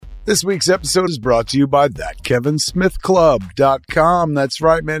This week's episode is brought to you by ThatKevinSmithClub.com. That's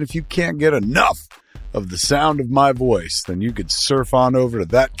right, man. If you can't get enough of the sound of my voice, then you could surf on over to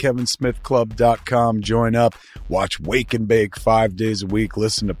ThatKevinSmithClub.com, join up, watch Wake and Bake 5 days a week,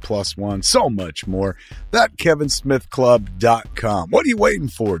 listen to Plus One, so much more. ThatKevinSmithClub.com. What are you waiting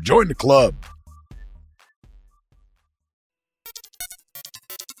for? Join the club.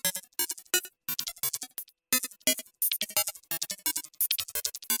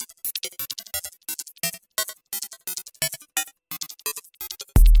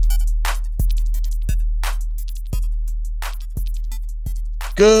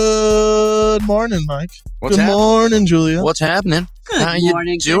 Good morning, Mike. Good morning, Julia. What's happening? How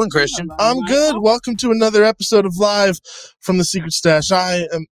morning, you doing, Christian? I'm good. Welcome to another episode of Live from the Secret Stash. I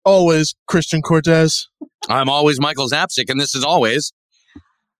am always Christian Cortez. I'm always Michael Zapsik, and this is always...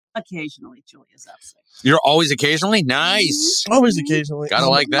 Occasionally, Julia Zapsik. You're always occasionally? Nice. Always occasionally. Gotta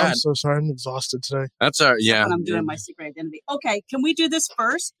like that. I'm so sorry. I'm exhausted today. That's yeah. When I'm doing my secret identity. Okay, can we do this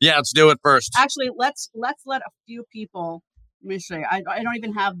first? Yeah, let's do it first. Actually, let's let a few people... Let me show you. I don't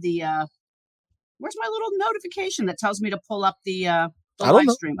even have the... where's my little notification that tells me to pull up the live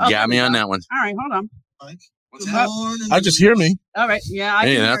stream? Oh, got me on that one. All right, hold on. Mike. Good morning. I just hear me. All right, yeah.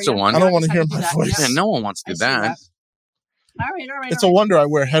 Hey, that's the one. I don't want to hear my voice. Yeah, no one wants to do that. All right. It's a wonder I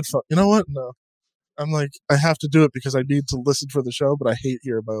wear headphones. You know what? No. I'm like, I have to do it because I need to listen for the show, but I hate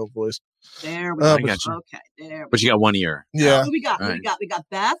hearing my own voice. There we go. I got you. Okay, there. But you got one ear. Yeah. Who we got? Right. We got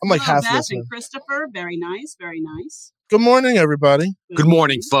Beth. I'm like half Beth listening. and Christopher. Very nice. Very nice. Good morning, everybody. Good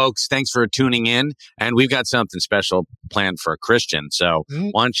morning, folks. Thanks for tuning in. And we've got something special planned for Christian. So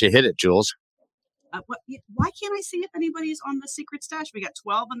why don't you hit it, Jules? Why can't I see if anybody's on the Secret Stash? We got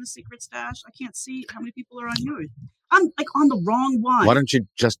 12 on the Secret Stash. I can't see how many people are on yours. I'm like on the wrong one. Why don't you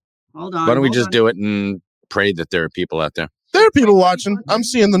just... Hold on. Why don't we just do it and pray that there are people out there? There are people watching. I'm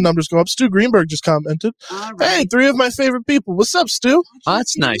seeing the numbers go up. Stu Greenberg just commented. All right. Hey, 3 of my favorite people. What's up, Stu? Oh,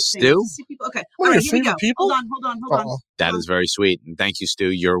 that's nice, Stu. Okay. One All of right, your here we go. favorite people? Hold on. Oh, That is very sweet. And thank you,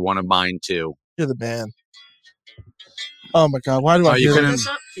 Stu. You're one of mine, too. you're the man. Oh my God! Why do I hear this?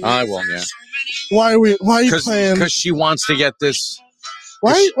 I will, yeah. Why are you playing? Because she wants to get this...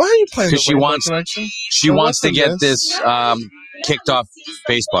 Why are you playing? Because she wants... Connection? She wants to get this kicked off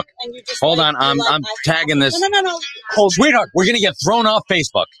Facebook. Hold on, I'm tagging this. No. Sweetheart, we're gonna get thrown off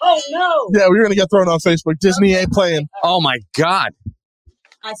Facebook. Oh no! Yeah, we're gonna get thrown off Facebook. Disney ain't playing. Oh my God!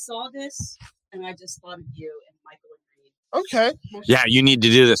 I saw this and I just thought of you and Michael Okay. Yeah, you need to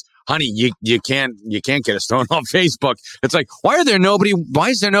do this, honey. You can't get us thrown off Facebook. It's like, why is there nobody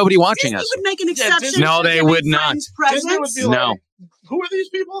watching us? Disney would make an exception. No, they would not. Disney would be No. like, who are these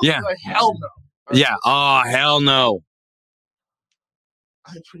people? Yeah. Like, hell no. Yeah. Oh hell no.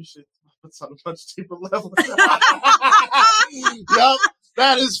 I appreciate that's on a much deeper level. Yup,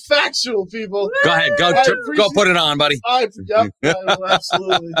 that is factual, people. Go ahead. Go put it on, buddy.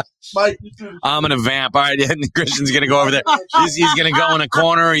 Absolutely. Mike, I'm gonna vamp. All right, Christian's gonna go over there. He's gonna go in a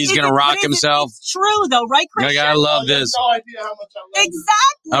corner. He's gonna rock himself. It's true though, right, Christian? I love this. No idea how much I love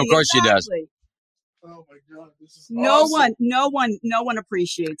Exactly. Of course she does. it. Oh my God, this is No awesome. one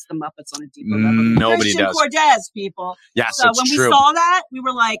appreciates the Muppets on a deeper level. Nobody Christian does. Cortez, people. Yes, So it's when true. we saw that, we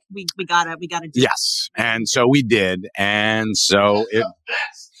were like, we gotta do it. Yes, and so we did, and so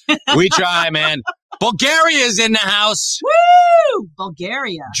we try, man. Bulgaria is in the house. Woo!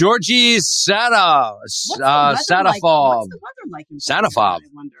 Bulgaria. Georgie Sadafov. What's the weather like in Bulgaria, Sadafov. I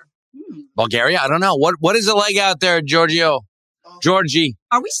wonder. Bulgaria? I don't know. What is it like out there, Giorgio? Georgie.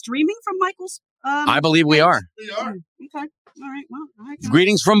 Are we streaming from Michael's? I believe we are. We are. Okay. All right. Well, all right.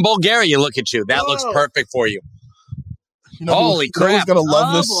 Greetings from Bulgaria. Look at you. That looks perfect for you. You know Holy you know crap. who's gonna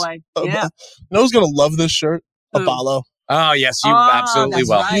love this? Boy. Yeah. You know who's gonna love this shirt? Who? Abalo. Oh, yes, you absolutely that's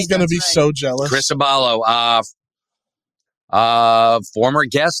will. right. He's gonna be so jealous. Chris Abalo, former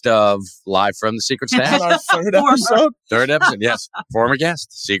guest of Live from the Secret Stash. On our third episode. Yes. Former guest,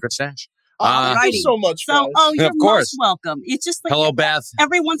 Secret Stash. Thank you so much, guys. So, you're Of course. most welcome. It's just like Hello, Beth.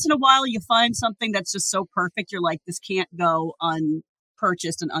 every once in a while you find something that's just so perfect. You're like, this can't go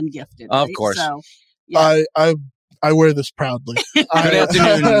unpurchased and ungifted. Of right? course. So, yeah. I wear this proudly. Good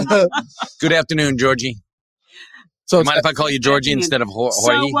afternoon. Good afternoon, Georgie. So You mind if I call you Georgie instead of Jorge?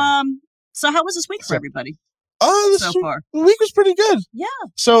 So how was this week for everybody this so far? week was pretty good. Yeah.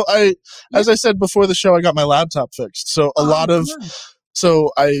 So as I said before the show, I got my laptop fixed. So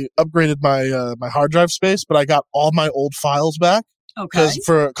So I upgraded my my hard drive space, but I got all my old files back because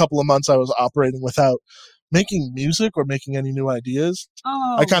for a couple of months I was operating without making music or making any new ideas.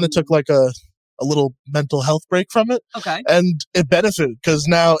 Oh. I kind of took like a a little mental health break from it. Okay. And it benefited because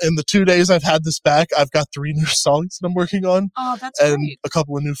now in the 2 days I've had this back, I've got 3 new songs that I'm working on. Oh, that's and great. a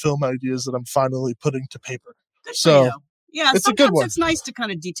couple of new film ideas that I'm finally putting to paper. Good so for you. Yeah, it's a good one. It's nice to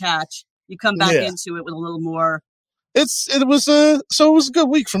kind of detach. You come back into it with a little more. It was a good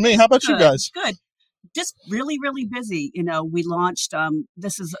week for me. How about you guys? Good. Just really, really busy. You know, we launched,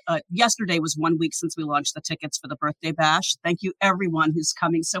 yesterday was 1 week since we launched the tickets for the birthday bash. Thank you everyone who's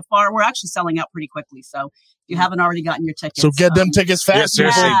coming so far. We're actually selling out pretty quickly. So if you haven't already gotten your tickets. So get them tickets fast.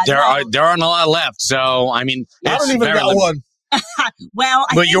 Yeah, seriously. There aren't a lot left. So, I mean. I don't even got one. Well,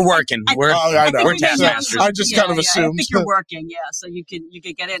 you're working. We're taskmasters. I just kind of assumed. I think you're working, so you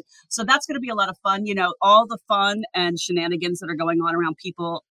can get in. So that's going to be a lot of fun. You know, all the fun and shenanigans that are going on around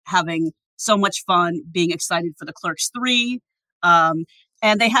people having so much fun, being excited for the Clerks 3. And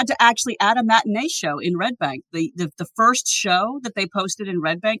they had to actually add a matinee show in Red Bank. The first show that they posted in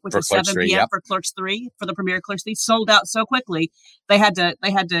Red Bank, which was 7 p.m. for Clerks 3, for the premiere Clerks 3, sold out so quickly. They had to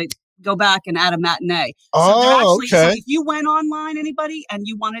go back and add a matinee. Okay. So if you went online, anybody, and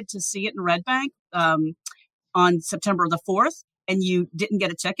you wanted to see it in Red Bank on September the 4th, and you didn't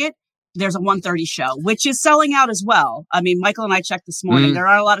get a ticket, there's a 1:30 show, which is selling out as well. I mean, Michael and I checked this morning. Mm-hmm. There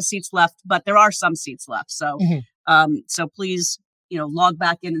are a lot of seats left, but there are some seats left. So, so please, log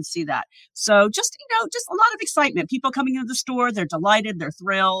back in and see that. So just a lot of excitement. People coming into the store, they're delighted, they're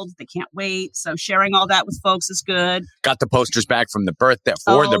thrilled, they can't wait. So sharing all that with folks is good. Got the posters back from the birthday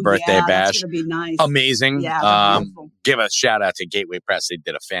bash. That's gonna be nice. Amazing. Yeah. Give a shout out to Gateway Press. They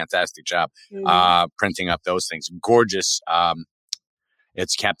did a fantastic job printing up those things. Gorgeous.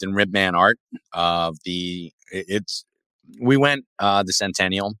 It's Captain Ribman art of we went the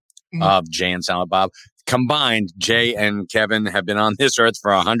centennial of Jay and Silent Bob. Combined, Jay and Kevin have been on this earth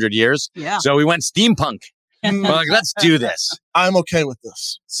for 100 years. Yeah. So we went steampunk. We're like, let's do this. I'm okay with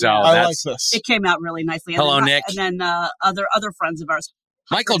this. So I like this. It came out really nicely. Hello, Nick. And then other friends of ours.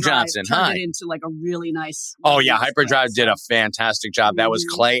 Michael Johnson, turned it into like a really nice. Oh yeah, Hyperdrive did a fantastic job. That was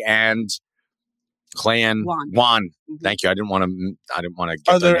Clay and Juan. Mm-hmm. Thank you. I didn't want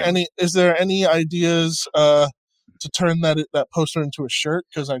to. Is there any ideas to turn that poster into a shirt?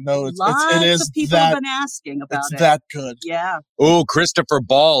 Because I know it is. Of people have been asking about it. It's that good. Yeah. Oh, Christopher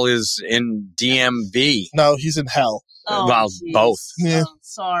Ball is in DMV. No, he's in hell. Oh, well, geez. both. Yeah. Oh,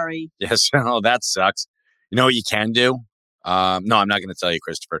 sorry. Yes. Oh, that sucks. You know what you can do? No, I'm not going to tell you,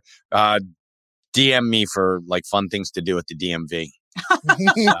 Christopher. DM me for like fun things to do at the DMV.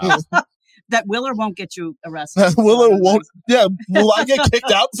 That will or won't get you arrested. Will or won't? Yeah. Will I get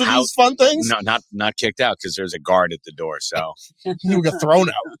kicked out for these fun things? No, not kicked out because there's a guard at the door. So you get thrown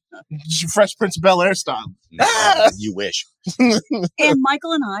out. Fresh Prince of Bel-Air style. No, you wish. And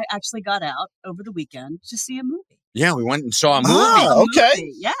Michael and I actually got out over the weekend to see a movie. Yeah, we went and saw a movie. Oh,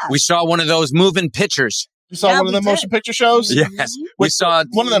 okay. Yeah. We saw one of those moving pictures. You saw one of them motion picture shows? Yes. Mm-hmm. We saw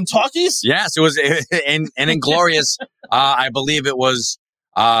one of them talkies? Yes, it was in Inglorious. I believe it was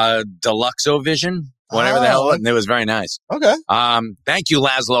Deluxo Vision, whatever the hell. And it was very nice. Okay. Thank you,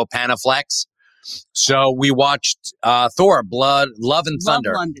 Laszlo Panaflex. So we watched Thor, Love and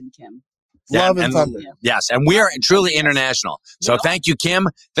Thunder. Love London, Kim. Love and Thunder. Yeah. Yes, and we are truly international. So thank you, Kim.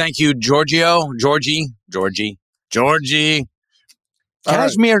 Thank you, Georgie.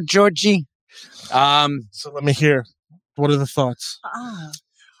 Kashmir, Georgie. So let me hear. What are the thoughts?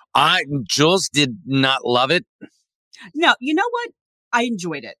 Jules did not love it. No, you know what? I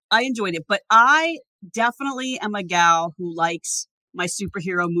enjoyed it, but I definitely am a gal who likes my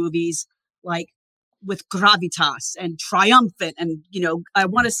superhero movies like with gravitas and triumphant, and I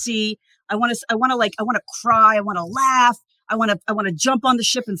want to cry, I want to laugh, I want to jump on the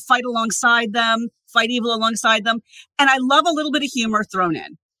ship and fight evil alongside them, and I love a little bit of humor thrown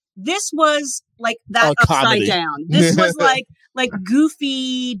in. This was like that upside comedy. down. This was like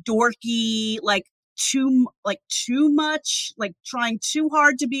goofy, dorky, too much, like trying too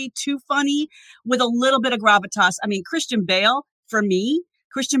hard to be too funny with a little bit of gravitas. I mean, Christian Bale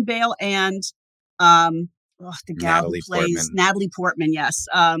and the gal who plays Natalie Portman. Yes.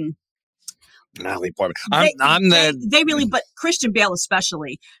 Natalie Portman. They really, but Christian Bale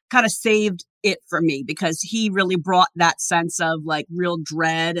especially kind of saved it for me because he really brought that sense of like real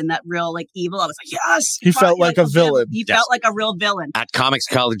dread and that real like evil. I was like, yes. He felt like a villain. He felt like a real villain. At Comics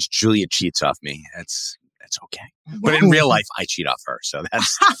College, Julia cheats off me. That's okay. But in real life, I cheat off her. So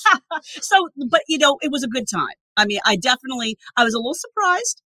that's. But it was a good time. I mean, I was a little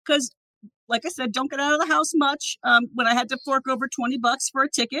surprised because, like I said, don't get out of the house much. When I had to fork over $20 for a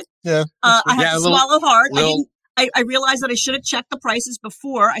ticket, yeah, I had to swallow hard. I realized that I should have checked the prices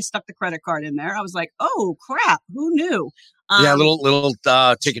before I stuck the credit card in there. I was like, oh crap, who knew? Little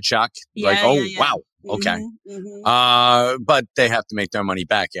ticket shock. Wow. Okay. But they have to make their money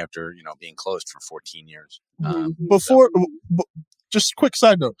back after, being closed for 14 years. Just quick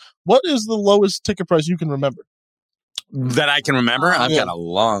side note. What is the lowest ticket price you can remember? That I can remember? I've got a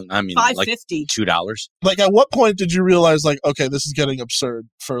long, $5.50. Like $2. Like, at what point did you realize, like, okay, this is getting absurd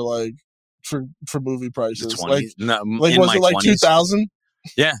for movie prices? Was it like 2000?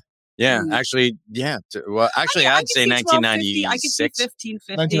 Yeah. Yeah, actually, yeah. Well, actually, I'd say 1996. I could see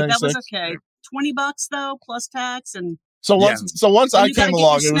 $15.50. That was okay. $20 though, plus tax, and so once I came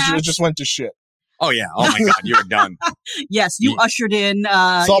along, it just went to shit. Oh yeah! Oh my God, you were done. Yes, you ushered in.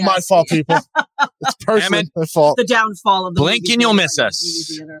 It's all my fault, people. It's personally my fault. The downfall of the blink and you'll miss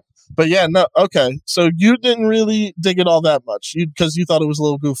us. But yeah, no, okay. So you didn't really dig it all that much, because you thought it was a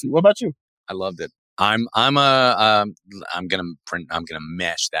little goofy. What about you? I loved it. I'm gonna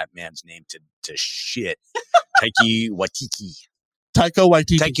mash that man's name to shit. Taika Waititi. Taika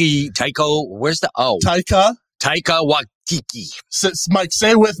Waititi. Taika. Where's the O? Taika Waititi. Mike,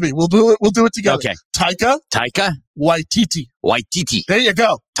 say it with me. We'll do it together. Okay. Taika Waititi. There you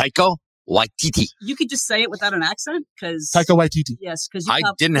go. Taika Waititi. You could just say it without an accent, because Taika Waititi. Yes, because I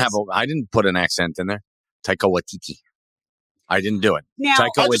didn't put an accent in there. Taika Waititi. I didn't do it. Now,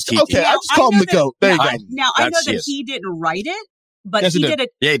 I just call him the GOAT. There you go. Now, I know that he didn't write it, but yes, he did it.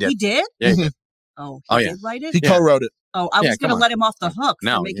 Yeah, he did. He did? Yeah, he did. Oh, he did write it? He co-wrote it. Oh, I was going to let him off the hook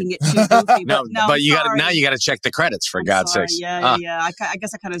for making it too goofy. But you got to check the credits, for God's sakes. Yeah. I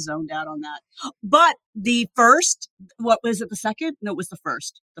guess I kind of zoned out on that. But the first, what was it, the second? No, it was the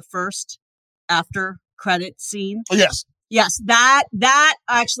first. The first after credit scene. Oh, yes. Yes, that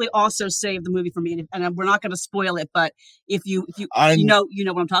actually also saved the movie for me, and we're not going to spoil it. But if you know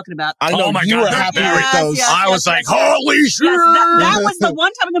what I'm talking about. I know you were happy with those. I was like, holy shit! That was the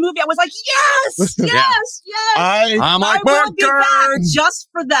one time in the movie I was like, yes. I'm like, I will be back just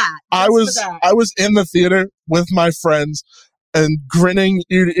for that. I was in the theater with my friends and grinning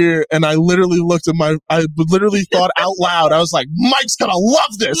ear to ear, and I literally thought out loud. I was like, Mike's gonna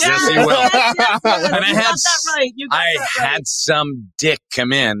love this. Yes, he will. Yes. And I had some dick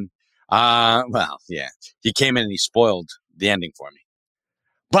come in. He came in and he spoiled the ending for me.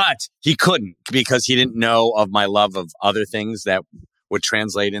 But he couldn't, because he didn't know of my love of other things that would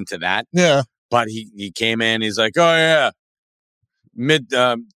translate into that. Yeah. But he came in, he's like, oh yeah,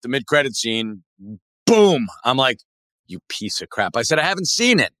 the mid-credit scene, boom. I'm like, you piece of crap. I said, I haven't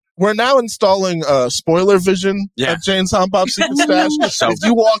seen it. We're now installing spoiler vision at Jane's Hot Pop Secret Stash. So if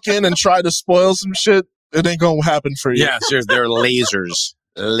you walk in and try to spoil some shit, it ain't gonna happen for you. Yeah, they're lasers.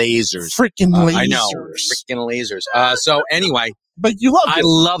 Freaking lasers. I know. Freaking lasers. So anyway. But you loved it. I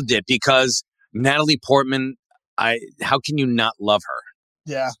loved it because Natalie Portman, how can you not love her?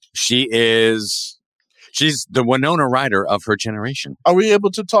 Yeah. She's the Winona Ryder of her generation. Are we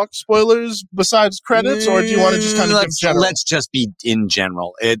able to talk spoilers besides credits, or do you want to just kind of give general? Let's just be in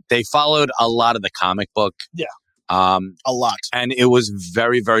general. They followed a lot of the comic book. Yeah. A lot. And it was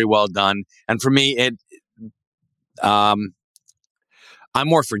very, very well done. And for me, I'm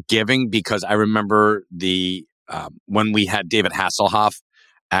more forgiving because I remember when we had David Hasselhoff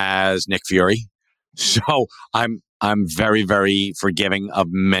as Nick Fury. So I'm very, very forgiving of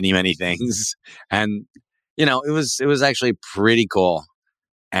many, many things. And, it was actually pretty cool.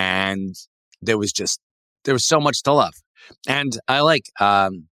 And there was so much to love. And I like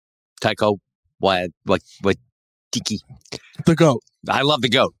Taika Waititi. The GOAT. I love the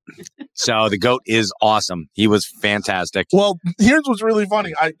GOAT. So the GOAT is awesome. He was fantastic. Well, here's what's really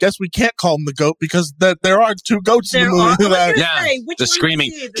funny. I guess we can't call him the GOAT because there are two goats in the movie. The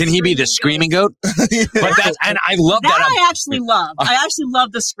screaming. Can he be the screaming goat? Yeah. But and I love that. I actually love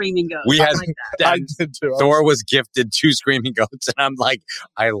the screaming goat. We had I did too. Thor was gifted 2 screaming goats, and I'm like,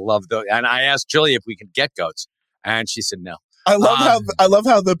 I love those. And I asked Julie if we could get goats, and she said no. I love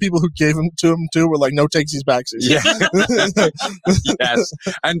how the people who gave him to him too were like, no takesies backsies. Yeah. Yes.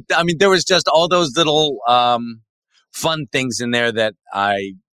 And I mean, there was just all those little fun things in there that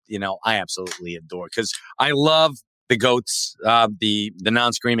I absolutely adore, because I love the goats, the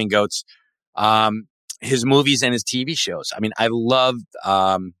non-screaming goats, his movies and his TV shows. I mean, I loved.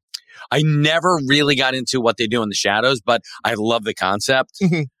 I never really got into what they do in the shadows, but I love the concept.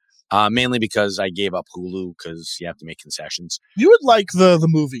 Mm-hmm. Mainly because I gave up Hulu because you have to make concessions. You would like the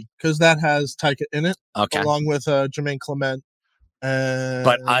movie because that has Taika in it, along with Jermaine Clement.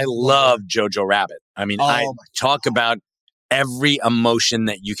 But I love Jojo Rabbit. I mean, I talk about every emotion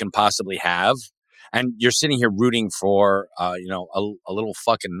that you can possibly have, and you're sitting here rooting for a little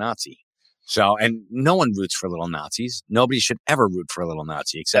fucking Nazi. So, and no one roots for little Nazis. Nobody should ever root for a little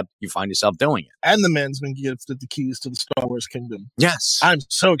Nazi, except you find yourself doing it. And the man's been gifted the keys to the Star Wars kingdom. Yes. I'm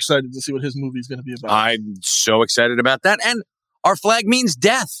so excited to see what his movie is going to be about. I'm so excited about that. And our flag means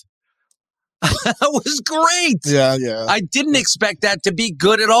death. That was great. Yeah. I didn't expect that to be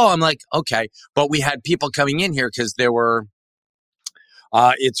good at all. I'm like, okay. But we had people coming in here because there were,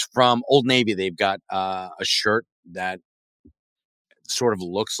 it's from Old Navy. They've got a shirt that sort of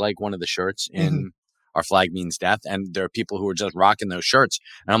looks like one of the shirts in Our Flag Means Death. And there are people who are just rocking those shirts.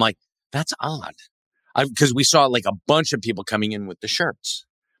 And I'm like, that's odd. Because we saw like a bunch of people coming in with the shirts.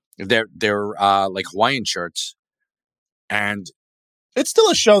 They're like Hawaiian shirts. And it's still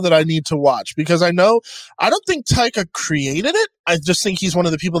a show that I need to watch because I don't think Taika created it. I just think he's one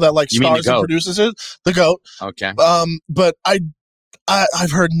of the people that like stars and produces it. The GOAT. Okay. But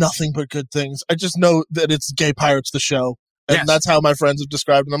I've heard nothing but good things. I just know that it's Gay Pirates, the show. And that's how my friends have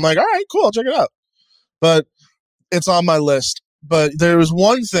described it. I'm like, all right, cool, I'll check it out. But it's on my list. But there was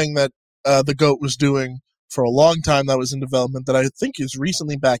one thing that the GOAT was doing for a long time that was in development that I think is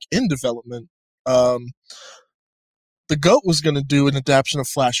recently back in development. The GOAT was going to do an adaptation of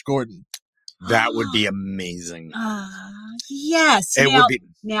Flash Gordon. That would be amazing. Yes. It would be.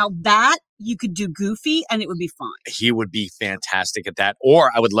 Now that you could do Goofy and it would be fun. He would be fantastic at that.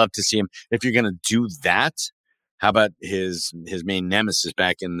 Or I would love to see him, if you're going to do that, how about his main nemesis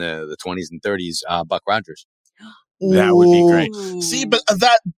back in the 20s and 30s, Buck Rogers? That would be great. See, but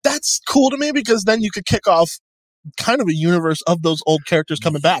that's cool to me because then you could kick off kind of a universe of those old characters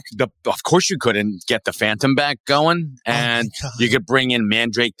coming back. Of course you could, and get the Phantom back going, and you could bring in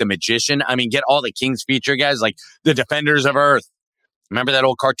Mandrake the Magician. I mean, get all the King's Feature guys, like the Defenders of Earth. Remember that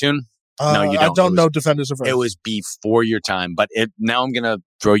old cartoon? No, you don't. I don't know Defenders of Earth. It was before your time, but now I'm going to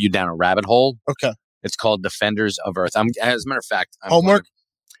throw you down a rabbit hole. Okay. It's called Defenders of Earth. As a matter of fact, homework.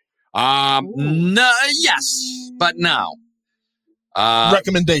 No, yes, but no.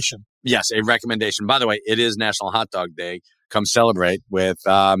 Recommendation. Yes, a recommendation. By the way, it is National Hot Dog Day. Come celebrate with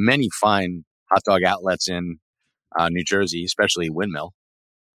many fine hot dog outlets in New Jersey, especially Windmill.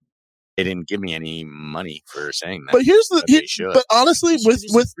 They didn't give me any money for saying that. But here's but honestly,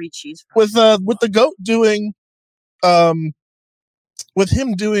 with the GOAT doing, with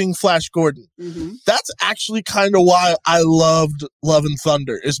him doing Flash Gordon, that's actually kind of why I loved Love and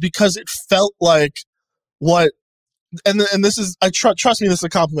Thunder, is because it felt like what. And this is, trust me, this is a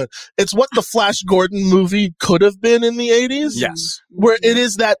compliment. It's what the Flash Gordon movie could have been in the 80s. Yes. Where it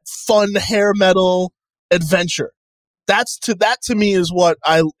is that fun hair metal adventure. That to me is what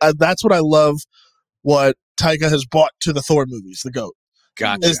that's what I love what Taika has brought to the Thor movies, the GOAT.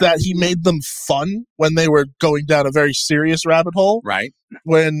 Gotcha. Is that he made them fun when they were going down a very serious rabbit hole. Right.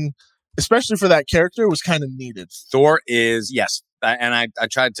 When, especially for that character, was kind of needed. Thor is, yes. And I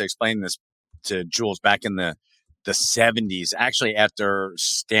tried to explain this to Jules back in the 70s, actually after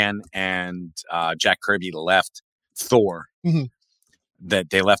Stan and Jack Kirby left Thor,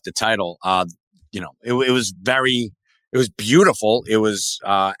 that they left the title. It was beautiful. It was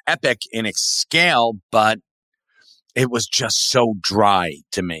epic in its scale, but it was just so dry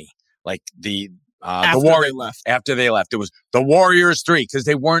to me. Like the Warriors left. After they left, it was the Warriors 3 because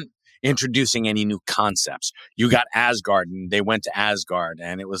they weren't introducing any new concepts. You got Asgard, and they went to Asgard,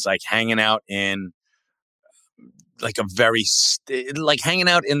 and it was like hanging out in. Like hanging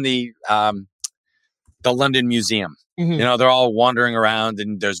out in the London Museum. They're all wandering around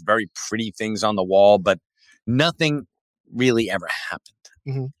and there's very pretty things on the wall, but nothing really ever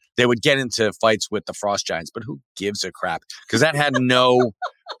happened. They would get into fights with the Frost Giants, but who gives a crap? Because that had no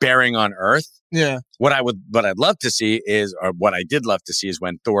bearing on Earth. Yeah. What I'd love to see is, or what I did love to see is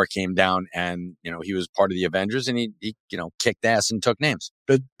when Thor came down and, he was part of the Avengers and he kicked ass and took names.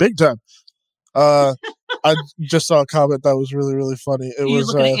 Big time. I just saw a comment that was really, really funny. It was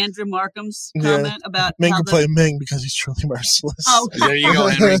looking at Andrew Markham's comment about Ming can play Ming because he's truly merciless. Oh, there you go,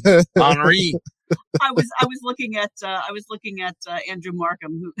 Henry. I was looking at Andrew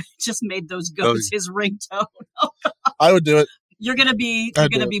Markham, who just made those goats his ringtone. Oh, I would do it. You're gonna be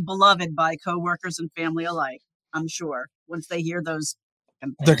beloved by coworkers and family alike, I'm sure. Once they hear those,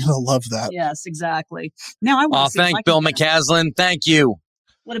 they're gonna love that. Yes, exactly. Now I want to thank Bill McCaslin. Thank you.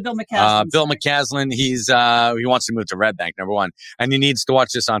 What did Bill McCaslin Bill McCaslin, he wants to move to Red Bank, number one. And he needs to watch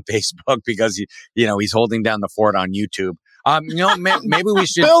this on Facebook because he's holding down the fort on YouTube. Maybe we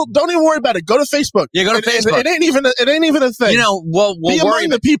should. Bill, don't even worry about it. Go to Facebook. Yeah, go to Facebook. It ain't even a thing. We'll be among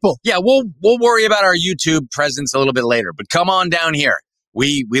the people. Yeah, we'll worry about our YouTube presence a little bit later. But come on down here.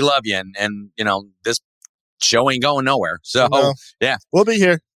 We love you, and this show ain't going nowhere. So yeah, we'll be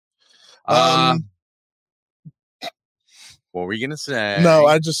here. What were you going to say? No,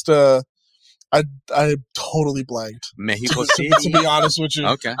 I just, I totally blanked. Mexico City. To be honest with you.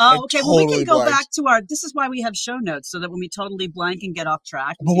 Okay. Oh, okay. Well, we totally can go blanked. back to our. This is why we have show notes, so that when we totally blank and get off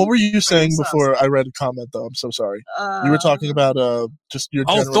track. But what were you saying ourselves. before I read a comment, though? I'm so sorry. You were talking about just your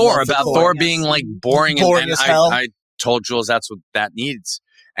general Thor, love for about Thor being like boring, Boring and as hell. I told Jules that's what that needs.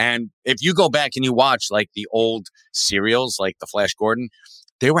 And if you go back and you watch like the old serials, like the Flash Gordon,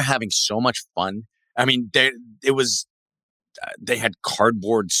 they were having so much fun. I mean, they had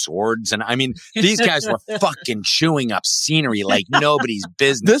cardboard swords, and I mean, these guys were fucking chewing up scenery like nobody's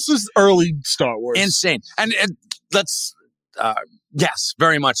business. This is early Star Wars. Insane. And let's, yes,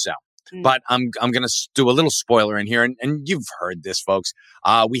 very much so. But I'm going to do a little spoiler in here, and you've heard this, folks.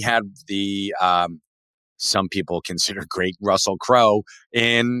 We had the some people consider great Russell Crowe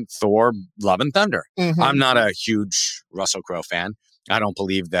in Thor: Love and Thunder. Mm-hmm. I'm not a huge Russell Crowe fan. I don't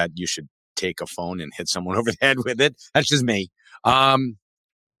believe that you should take a phone and hit someone over the head with it. That's just me.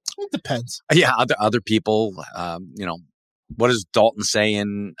 It depends. Yeah, other people, you know, what does Dalton say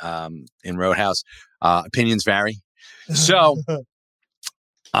in Roadhouse? Opinions vary. So,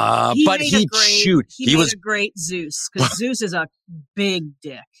 but he was a great Zeus, because Zeus is a big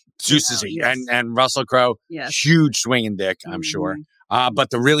dick. Zeus is and Russell Crowe, huge swinging dick, I'm sure.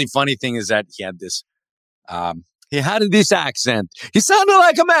 But the really funny thing is that he had this. He had this accent. He sounded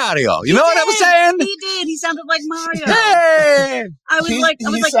like a Mario. You know what I was saying? He did. He sounded like Mario. Hey! I was like,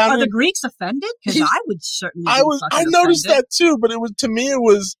 are the Greeks offended? Because I would certainly. I noticed that too, but to me it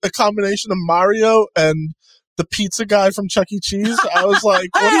was a combination of Mario and the pizza guy from Chuck E. Cheese. I was like,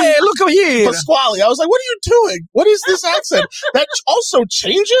 hey, look over here, Pasquale. I was like, what are you doing? What is this accent? That also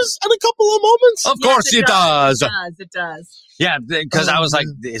changes in a couple of moments. Of course it does. It does. Yeah, because I was like,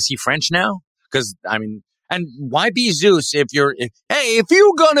 is he French now? Because I mean. And why be Zeus if you're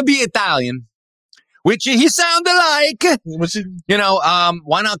gonna be Italian, which he sounded like,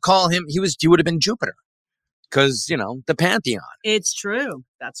 why not call him? He would have been Jupiter, because the Pantheon. It's true.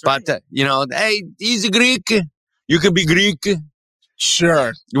 That's right. But hey, he's a Greek. You could be Greek.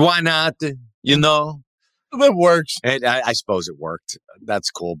 Sure. Why not? It works. I suppose it worked. That's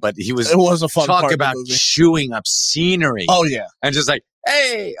cool. But it was a fun talk part about of the movie. chewing up scenery. Oh yeah, and just like.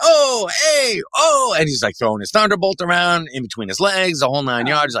 Hey, oh, and he's like throwing his thunderbolt around in between his legs, the whole 9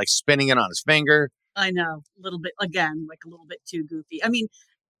 yards, like spinning it on his finger. I know, a little bit too goofy. I mean,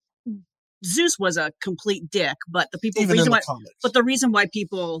 Zeus was a complete dick, but the reason why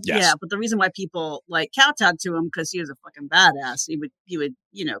people like kowtowed to him, because he was a fucking badass. He would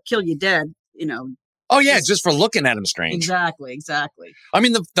kill you dead. Oh yeah, just for looking at him strange. Exactly. I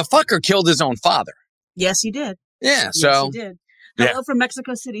mean, the fucker killed his own father. Yes, he did. Yeah, yes, he did. Hello from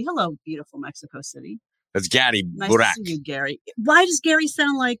Mexico City. Hello, beautiful Mexico City. That's Gary Nice Burak. to see you, Gary. Why does Gary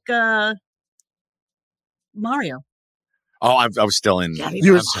sound like Mario? Oh, I was still in.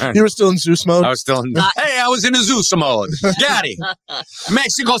 You were still in Zeus mode? I was still in. I was in a Zeus mode. Gary.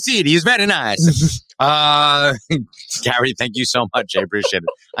 Mexico City is very nice. Gary, thank you so much. I appreciate it.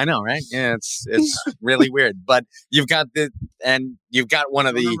 I know, right? Yeah, it's really weird. But you've got one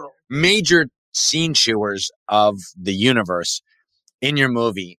of the major scene chewers of the universe in your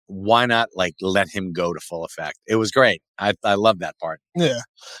movie. Why not let him go to full effect? It was great. I love that part. Yeah.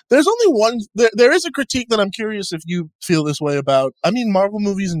 There's only one. There is a critique that I'm curious if you feel this way about. I mean, Marvel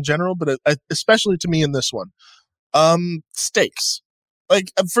movies in general, but especially to me in this one. Stakes.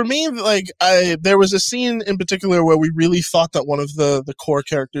 For me, there was a scene in particular where we really thought that one of the core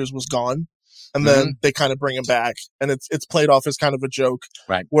characters was gone, and then they kind of bring him back, and it's played off as kind of a joke.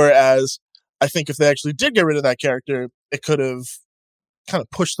 Right. Whereas I think if they actually did get rid of that character, it could have kind of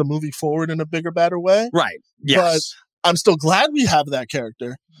pushed the movie forward in a bigger, badder way. Right. Yes. But I'm still glad we have that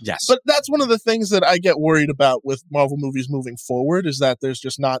character. Yes. But that's one of the things that I get worried about with Marvel movies moving forward, is that there's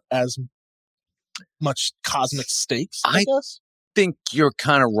just not as much cosmic stakes, I guess. Think you're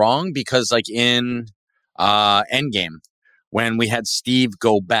kind of wrong, because in Endgame, when we had Steve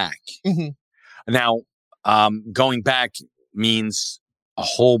go back, now going back means a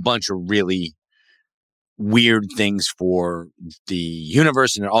whole bunch of really weird things for the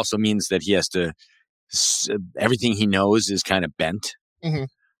universe, and it also means that he has to everything he knows is kind of bent,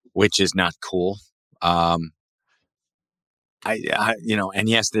 which is not cool. And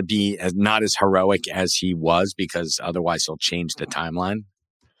he has to be not as heroic as he was, because otherwise he'll change the timeline,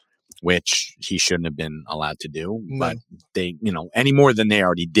 which he shouldn't have been allowed to do. No. But they, any more than they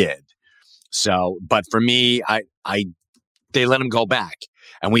already did. So, but for me, they let him go back,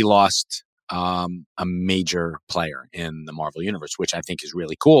 and we lost a major player in the Marvel universe, which I think is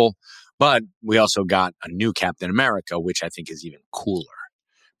really cool. But we also got a new Captain America, which I think is even cooler,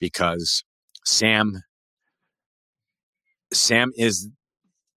 because Sam is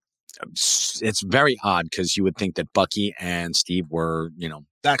it's very odd because you would think that Bucky and Steve were,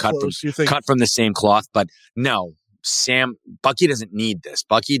 that close. You think cut from the same cloth, but no. Bucky doesn't need this.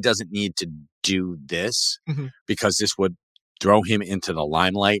 Bucky doesn't need to do this because this would throw him into the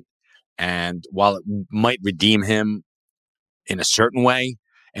limelight. And while it might redeem him in a certain way,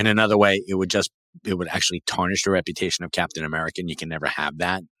 in another way, it would actually tarnish the reputation of Captain America, and you can never have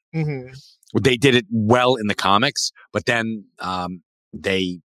that. Mm-hmm. They did it well in the comics, but then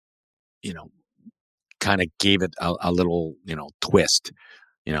they, kind of gave it a little, twist.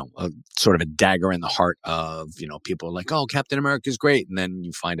 Sort of a dagger in the heart of, people are like, oh, Captain America's great. And then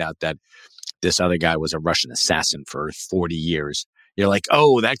you find out that this other guy was a Russian assassin for 40 years. You're like,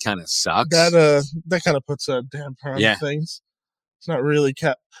 oh, that kind of sucks. That kind of puts a damper on things. It's not really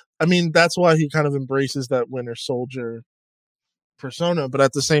I mean, that's why he kind of embraces that Winter Soldier persona. But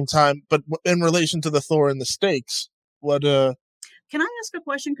at the same time, in relation to the Thor and the stakes, what... Can I ask a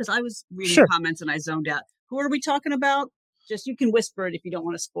question? Because I was reading comments and I zoned out. Who are we talking about? Just you can whisper it if you don't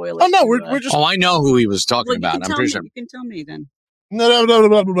want to spoil it. Oh no, we're just. Oh, I know who he was talking about. I'm pretty sure. You can tell me then. No.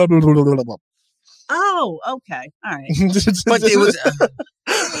 Oh, okay, all right. But it was,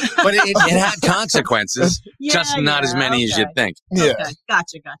 but it had consequences, just not as many as you'd think. Yeah, okay.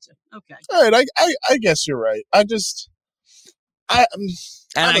 Gotcha. Okay, all right. I guess you're right. I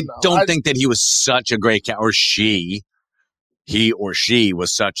don't think that he was such a great or he or she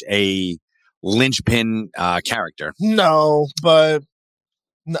was such a linchpin character. No, but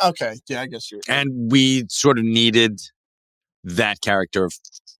okay, yeah, I guess you're. And we sort of needed that character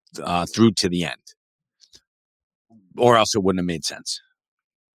through to the end, or else it wouldn't have made sense.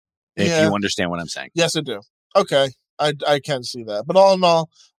 If you understand what I'm saying. Yes, I do. Okay, I can see that. But all in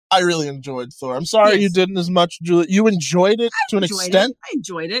all, I really enjoyed Thor. I'm sorry you didn't as much, Julie. You enjoyed it to an extent. I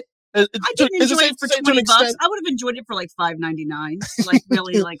enjoyed it. I didn't enjoy it for $20. I would have enjoyed it for like $5.99. Like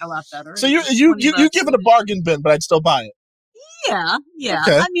really, like a lot better. So you give it a bargain bin, but I'd still buy it. Yeah.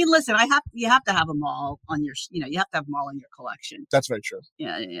 Okay. I mean, listen, you have to have them all on your, you have to have them all in your collection. That's very true.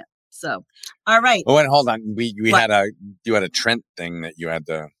 Yeah. So, all right. Oh, wait, hold on. You had a Trent thing that you had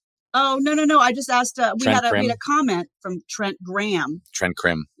to. Oh, no. I just asked, we had a comment from Trent Graham. Trent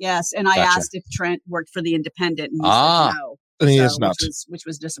Krim. Yes. And I asked if Trent worked for the Independent, and he said no. And he is not. Which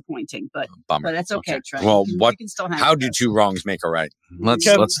was disappointing, but bummer. But that's okay, Trent. Well, you can still how do two wrongs make a right? Let's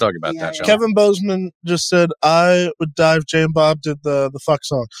talk about that. Yeah. Kevin Bozeman just said, I would die if Jay and Bob did the fuck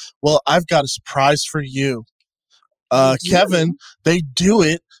song. Well, I've got a surprise for you. Kevin, they do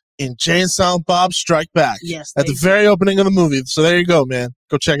it in Jay and Silent Bob Strike Back. Yes. At the very opening of the movie. So there you go, man.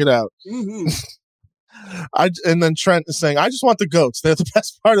 Go check it out. Mm-hmm. And then Trent is saying, I just want the goats. They're the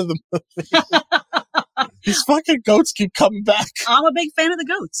best part of the movie. These fucking goats keep coming back. I'm a big fan of the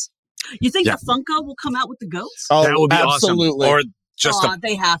goats. You think the Funko will come out with the goats? Oh, that would be absolutely awesome. Or just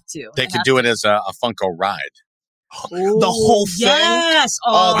they have to. They could do it as a Funko ride. The whole thing? Yes.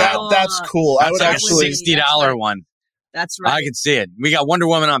 That's cool. That's I would like actually a $60 one. That's right. I can see it. We got Wonder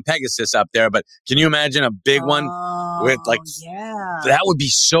Woman on Pegasus up there, but can you imagine a big one with that would be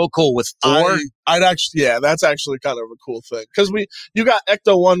so cool with Thor? I'd actually, that's actually kind of a cool thing because you got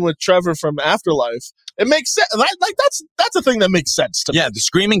Ecto-1 with Trevor from Afterlife. It makes sense. Like that's a thing that makes sense to me. Yeah, the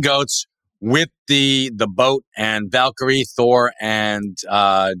Screaming Goats with the boat and Valkyrie, Thor, and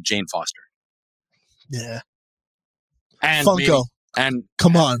Jane Foster. Yeah, and Funko and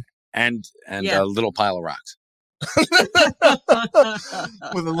come on and a little pile of rocks. With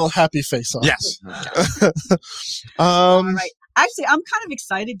a little happy face on. Yes. All right. Actually, I'm kind of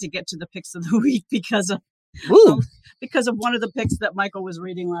excited to get to the picks of the week because of one of the picks that Michael was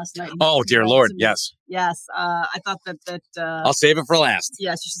reading last night. Oh, dear Lord. Yes. Yes. I thought that I'll save it for last.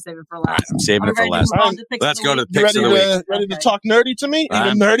 Yes, you should save it for last. Right, I'm saving it for last. Let's go to the picks of the week. Ready to talk nerdy to me?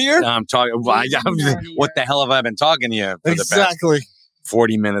 Even nerdier? I'm talking. What the hell have I been talking to you for the past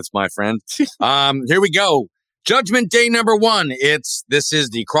 40 minutes, my friend? Here we go. Judgment Day number 1. This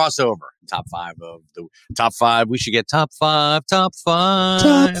is the crossover. Top 5 of the top 5. We should get top 5. There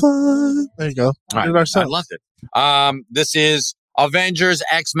you go. All right. I loved it. This is Avengers,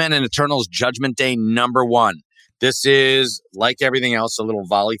 X-Men, and Eternals Judgment Day number 1. This is, like everything else, a little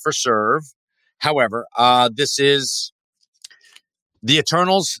volley for serve. However, this is the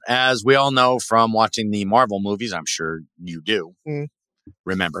Eternals, as we all know from watching the Marvel movies. I'm sure you do.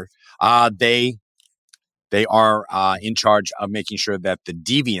 Remember, they are in charge of making sure that the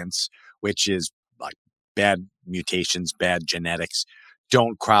deviants, which is like bad mutations, bad genetics,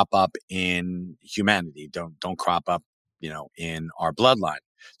 don't crop up in humanity, don't crop up, in our bloodline.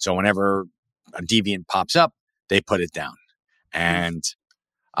 So whenever a deviant pops up, they put it down. And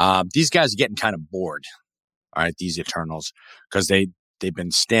these guys are getting kind of bored, all right, these Eternals, because they've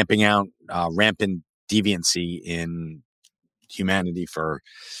been stamping out rampant deviancy in humanity for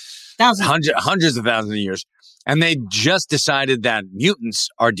hundreds of thousands of years. And they just decided that mutants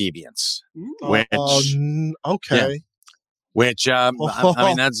are deviants. Which, okay. Yeah, which, I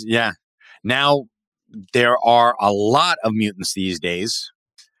mean, that's, yeah. Now, there are a lot of mutants these days.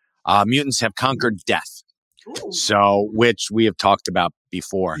 Mutants have conquered death. Ooh. So, which we have talked about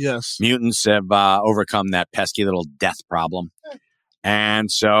before. Yes. Mutants have overcome that pesky little death problem.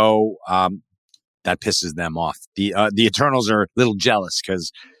 And so that pisses them off. The Eternals are a little jealous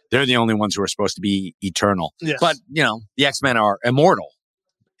because they're the only ones who are supposed to be eternal. Yes. But, you know, the X-Men are immortal.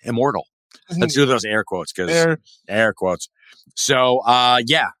 Immortal. Let's do those air quotes because air quotes. So,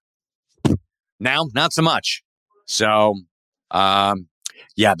 yeah. Now, not so much. So,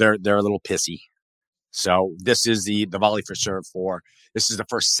 yeah, they're a little pissy. So this is the volley for serve for, this is the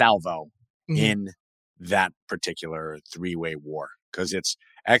first salvo in that particular three-way war because it's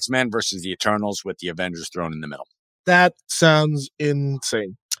X-Men versus the Eternals with the Avengers thrown in the middle. That sounds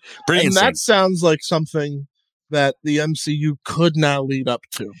insane. Pretty insane. That sounds like something that the MCU could now lead up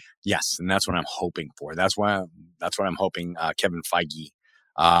to. Yes, and that's what I'm hoping for. That's what I'm hoping. Kevin Feige,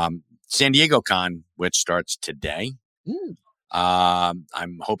 San Diego Con, which starts today.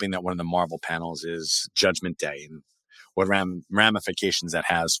 I'm hoping that one of the Marvel panels is Judgment Day and what ramifications that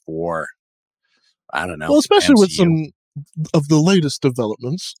has for, I don't know. Well, especially MCU. with some of the latest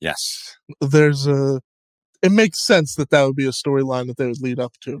developments. Yes. It makes sense that would be a storyline that they would lead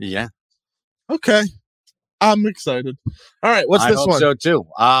up to. Yeah. Okay. I'm excited. All right. What's this one? I hope so too.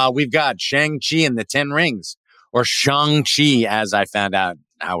 We've got Shang-Chi and the Ten Rings, or Shang-Chi, as I found out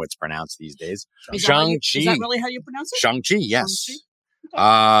how it's pronounced these days. Shang-Chi. Is that really how you pronounce it? Shang-Chi, yes.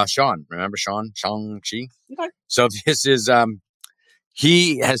 Okay. Sean. Remember Sean? Shang-Chi? Okay. So this is,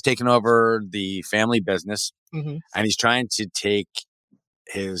 he has taken over the family business, and he's trying to take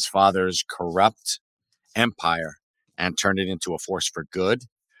his father's corrupt empire and turn it into a force for good.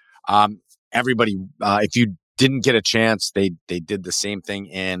 Everybody, if you didn't get a chance, they did the same thing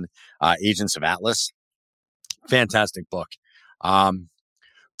in Agents of Atlas. Fantastic book.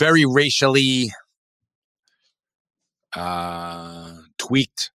 Very racially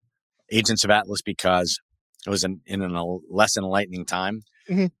tweaked Agents of Atlas because it was in a less enlightening time.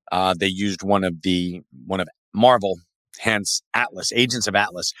 They used one of Marvel, hence Atlas, Agents of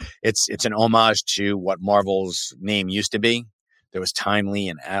Atlas. It's an homage to what Marvel's name used to be. There was Timely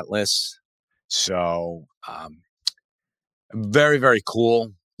and Atlas. So very, very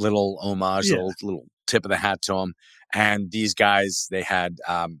cool little homage, little tip of the hat to them. And these guys, they had,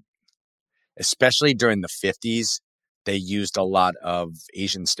 especially during the 50s, they used a lot of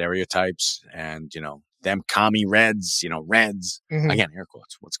Asian stereotypes and, them commie reds, reds. Again, air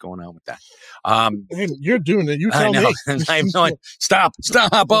quotes. What's going on with that? You're doing it. You tell me. I'm going, stop,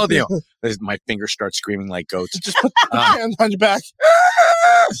 both of you. My fingers start screaming like goats. Just put the hand on your back.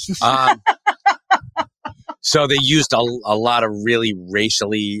 So they used a lot of really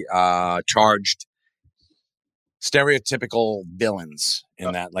racially charged, stereotypical villains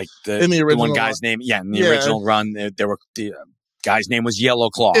in that, like the one guy's name. Yeah, in the original run, there were the guy's name was Yellow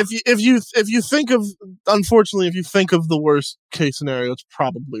Claw. If you think of, unfortunately, if you think of the worst case scenario, it's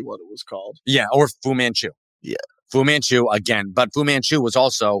probably what it was called. Yeah, or Fu Manchu. Yeah, Fu Manchu again, but Fu Manchu was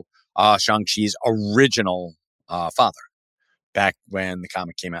also Shang-Chi's original father back when the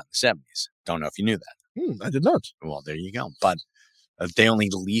comic came out in the 70s. Don't know if you knew that. I did not. Well, there you go. But they only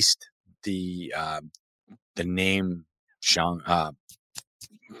leased the name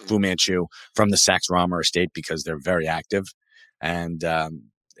Fu Manchu from the Saxe-Rohmer estate because they're very active, and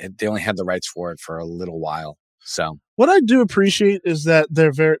they only had the rights for it for a little while. So what I do appreciate is that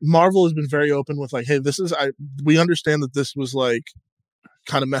Marvel has been very open with like, hey, we understand that this was like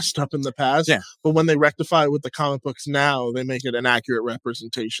kind of messed up in the past, but when they rectify it with the comic books now, they make it an accurate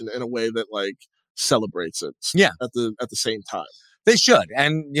representation in a way that like celebrates it. At the same time, they should.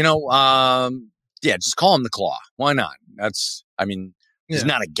 And just call him the Claw. Why not? He's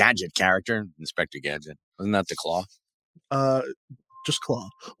not a Gadget character. Inspector Gadget, isn't that the Claw? Just Claw.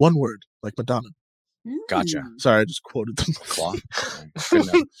 One word, like Madonna. Gotcha. Sorry, I just quoted them. Claw.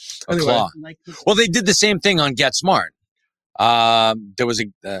 Anyway. Claw. Well, they did the same thing on Get Smart. There was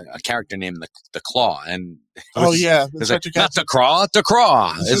a character named the Claw, and it's like, not the Craw, the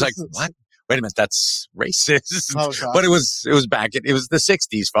Craw. It's like, what? Wait a minute, that's racist. But it was back. It was the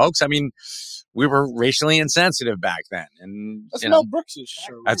 60s, folks. I mean, we were racially insensitive back then, and that's Mel Brooks'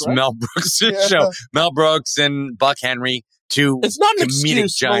 show. That's right? Mel Brooks' show. Mel Brooks and Buck Henry. It's not an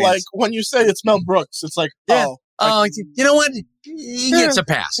excuse, but like when you say it's Mel Brooks, it's like, you know what? He gets a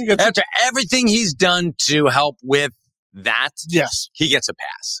pass. After everything he's done to help with he gets a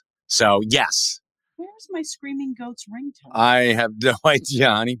pass. So, yes. Where's my Screaming Goat's ringtone? I have no idea,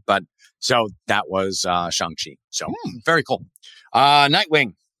 honey. But so that was Shang-Chi. So, very cool.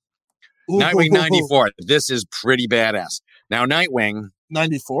 Nightwing. Nightwing 94. This is pretty badass. Now, Nightwing.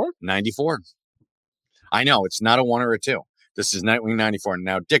 94? 94. I know. It's not a 1 or a 2. This is Nightwing 94.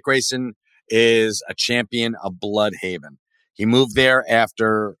 Now, Dick Grayson is a champion of Bloodhaven. He moved there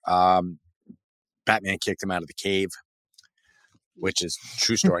after Batman kicked him out of the cave, which is a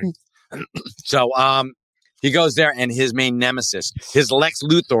true story. So he goes there, and his main nemesis, his Lex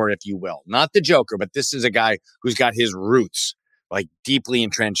Luthor, if you will, not the Joker, but this is a guy who's got his roots like deeply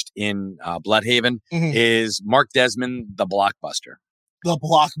entrenched in Bloodhaven, is Mark Desmond, the Blockbuster. The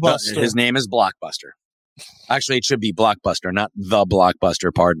Blockbuster. His name is Blockbuster. Actually, it should be Blockbuster, not the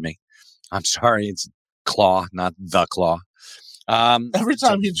Blockbuster. Pardon me. I'm sorry. It's Claw, not the Claw. Every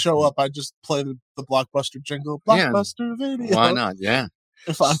time he'd show up, I'd just play the Blockbuster jingle. Blockbuster video. Why not? Yeah.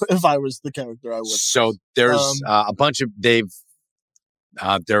 If I was the character, I would. So there's a bunch of they're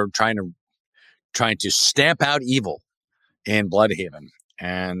trying to stamp out evil in Bloodhaven,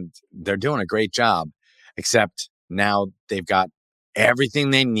 and they're doing a great job. Except now they've got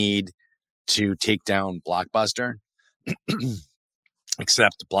everything they need to take down Blockbuster.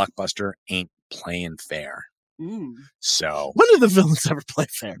 Except Blockbuster ain't playing fair. So when do the villains ever play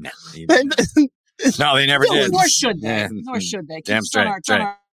fair? No, they never did. Nor should they. Nor should they. Damn straight.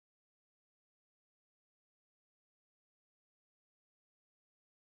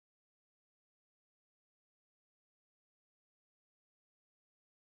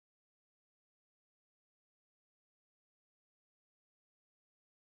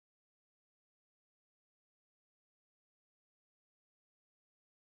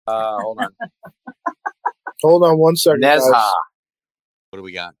 Hold on. Hold on 1 second. Nezha. What do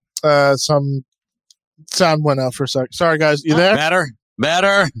we got? Some sound went out for a sec. Sorry, guys. You there?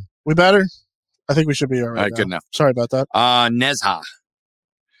 Better. We better? I think we should be all right. Good enough. Sorry about that. Nezha.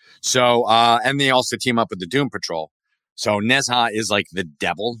 So, and they also team up with the Doom Patrol. So Nezha is like the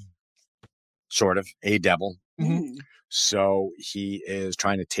devil, sort of a devil. So he is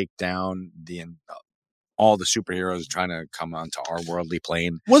trying to take down all the superheroes trying to come onto our worldly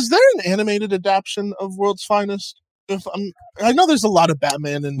plane. Was there an animated adaptation of World's Finest? I know there's a lot of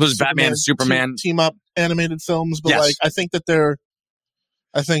Batman and Superman team up animated films, but like I think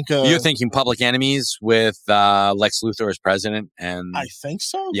you're thinking Public Enemies with Lex Luthor as president, and I think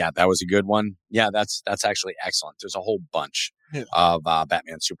so. Yeah, that was a good one. Yeah, that's actually excellent. There's a whole bunch of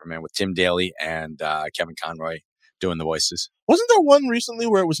Batman Superman with Tim Daly and Kevin Conroy doing the voices. Wasn't there one recently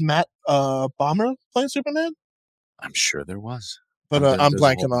where it was Matt Bomer playing Superman? I'm sure there was. But I'm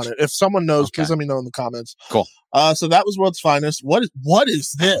blanking on it. If someone knows, please let me know in the comments. Cool. So that was World's Finest. What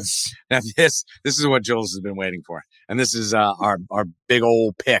is this? Now this is what Jules has been waiting for. And this is our big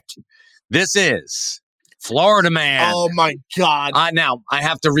old pick. This is Florida Man. Oh my God. Now I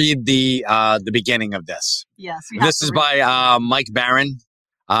have to read the beginning of this. Yes. This is by Mike Barron,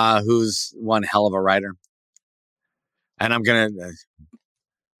 who's one hell of a writer. And I'm going to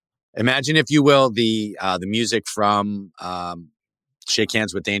imagine, if you will, the music from Shake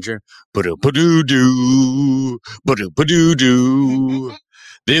Hands with Danger. Ba-do-ba-doo-doo, ba-do-ba-doo-doo.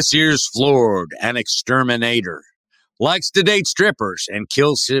 This year's Flord, an exterminator. Likes to date strippers and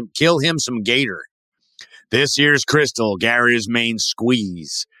kill him some gator. This year's Crystal, Gary's main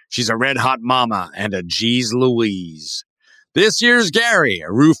squeeze. She's a red-hot mama and a geez Louise. This year's Gary,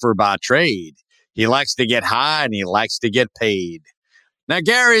 a roofer by trade. He likes to get high and he likes to get paid. Now,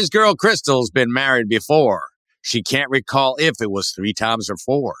 Gary's girl Crystal's been married before. She can't recall if it was 3 times or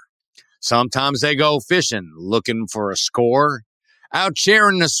 4. Sometimes they go fishing, looking for a score. Out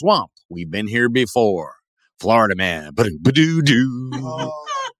sharing the swamp, we've been here before. Florida Man, ba-doo-ba-doo-doo.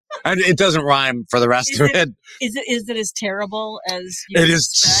 And it doesn't rhyme for the rest of it. Is it as terrible as you It is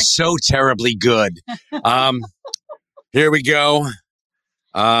so terribly good. Here we go.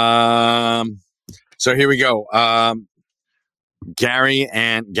 So here we go. Gary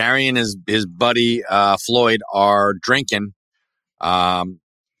and his buddy Floyd are drinking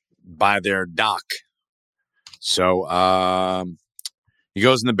by their dock. So he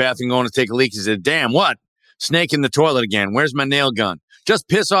goes in the bathroom going to take a leak. He said, "Damn, what? Snake in the toilet again. Where's my nail gun? Just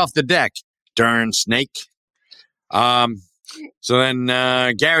piss off the deck. Darn snake." So then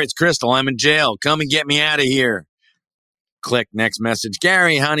Gary, it's Crystal. I'm in jail. Come and get me out of here. Click, next message.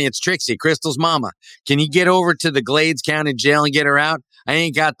 Gary, honey, it's Trixie, Crystal's mama. Can you get over to the Glades County Jail and get her out? I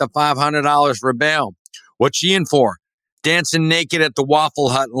ain't got the $500 for bail. What's she in for? Dancing naked at the Waffle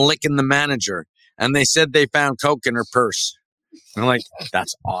Hut and licking the manager. And they said they found coke in her purse. I'm like,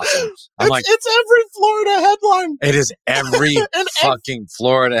 that's awesome. It's every Florida headline. It is every fucking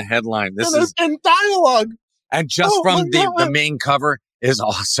Florida headline. This is in dialogue. And just from the main cover is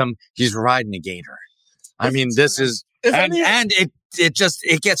awesome. He's riding a gator. I mean, this is, and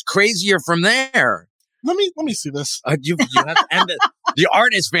it gets crazier from there. Let me see this. You have, and the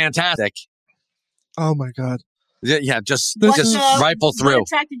art is fantastic. Oh my God. Yeah, just rifle through. What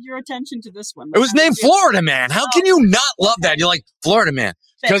attracted your attention to this one? It was named Florida Man. How can you not love that? You're like, Florida Man.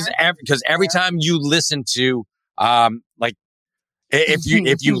 Because every time you listen to, like, if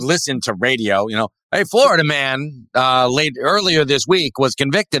you listen to radio, you know, hey, Florida Man, earlier this week was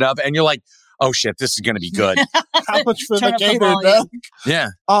convicted of, and you're like, oh shit, this is going to be good. How much for the gator, Doug? Yeah.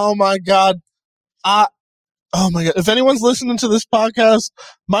 Oh my God. Oh my God. If anyone's listening to this podcast,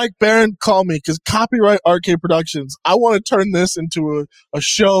 Mike Barron, call me, because Copyright RK Productions. I want to turn this into a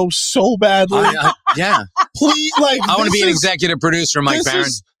show so badly. Yeah. Please, like, I want to be an executive producer, Mike Barron.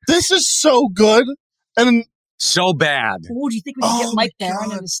 This is so good. And so bad. Oh, do you think we could get Mike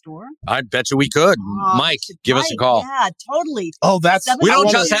Barron in the store? I bet you we could. Mike, give us a call. Yeah, totally. Oh, that's... We don't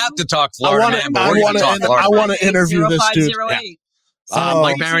just have to talk Florida Man, but we're going to talk Florida. I want to interview this dude.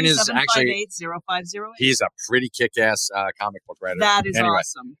 Mike Barron is actually, 0508. he's a pretty kick-ass comic book writer. That is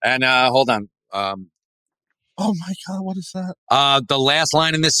awesome. And hold on. Oh my God, what is that? The last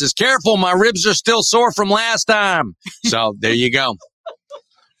line in this is, careful, my ribs are still sore from last time. So there you go.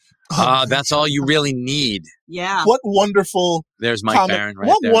 That's all you really need. Yeah. What wonderful... There's Mike Barron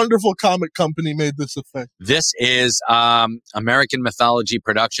right there. What wonderful comic company made this effect? This is American Mythology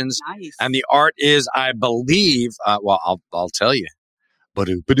Productions. Nice. And the art is, I believe, well, I'll tell you. Todd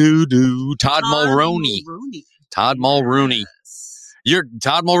Mulroney. Todd Mulroney. You're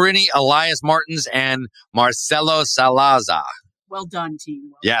Todd Mulroney, Elias Martins, and Marcelo Salazar. Well done,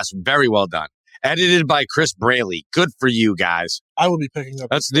 team. Yes, very well done. Edited by Chris Braley. Good for you guys. I will be picking up.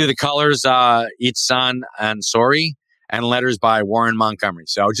 Let's do the colors, Itzan Ansori, and letters by Warren Montgomery.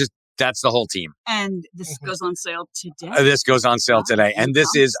 So that's the whole team. And this goes on sale today. This goes on sale today. And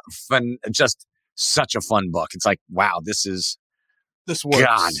this is fun, just such a fun book. It's like, wow, this works.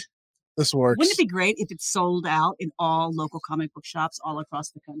 God. This works. Wouldn't it be great if it's sold out in all local comic book shops all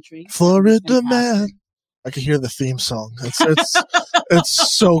across the country? Florida Man. I can hear the theme song.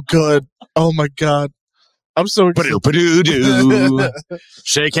 It's so good. Oh my God. I'm so excited.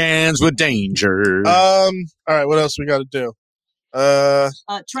 Shake hands with danger. All right, what else we got to do?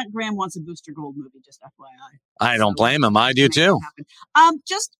 Trent Graham wants a Booster Gold movie, just FYI. I don't blame him. I do too.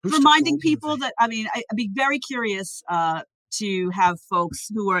 Just reminding people that, I mean, I'd be very curious to have folks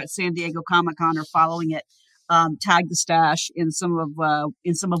who are at San Diego Comic-Con or following it tag the stash in some of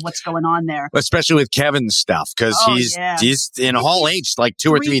what's going on there, especially with Kevin's stuff, because he's in Hall H like two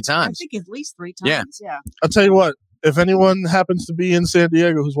or three times. I think at least 3 times. Yeah. I'll tell you what. If anyone happens to be in San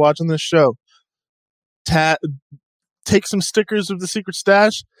Diego who's watching this show, take some stickers of the secret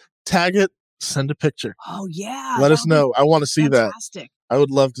stash, tag it, send a picture. Oh yeah. Let us know. I want to see fantastic. That. I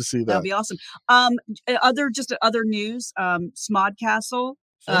would love to see that. That'd be awesome. Other news. Smod Castle.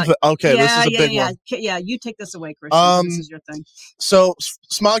 Okay, this is a big one. Yeah, you take this away, Christian. This is your thing. So,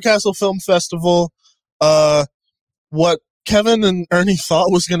 Smod Castle Film Festival, what Kevin and Ernie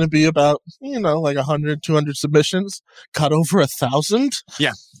thought was going to be about, like 100, 200 submissions, got over 1,000.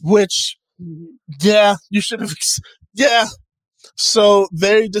 Yeah. Which, you should have, So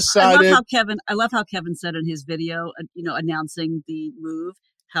they decided. I love how Kevin said in his video, announcing the move,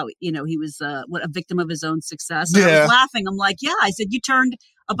 how, he was a victim of his own success. And I was laughing. I'm like, I said, you turned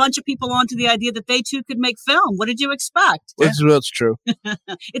a bunch of people onto the idea that they too could make film. What did you expect? That's true.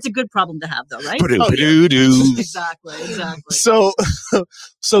 It's a good problem to have, though, right? Exactly. So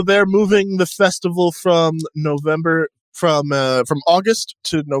they're moving the festival from August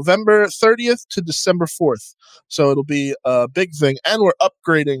to November 30th to December 4th. So it'll be a big thing. And we're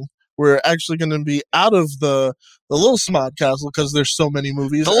upgrading. We're actually going to be out of the little Smod Castle because there's so many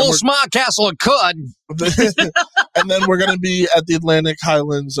movies. The little Smod Castle could. And then we're going to be at the Atlantic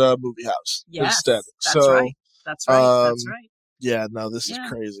Highlands movie house instead. That's right. That's right. Yeah, no, this is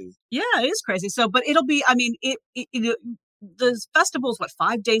crazy. Yeah, it is crazy. So, but it'll be, I mean, the festival's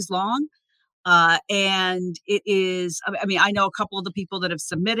 5 days long? And it is, I mean, I know a couple of the people that have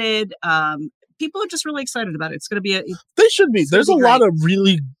submitted, people are just really excited about it. It's going to be they should be. There's a lot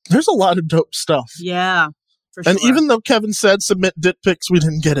of dope stuff. Yeah. For and sure. even though Kevin said submit dick pics, we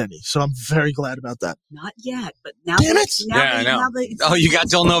didn't get any. So I'm very glad about that. Not yet, but now. Damn it! I know. You got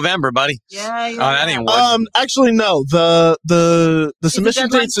till November, buddy. Yeah. That ain't what. Actually, no. The submission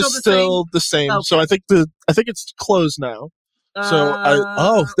dates is still the same. Okay. So I think it's closed now.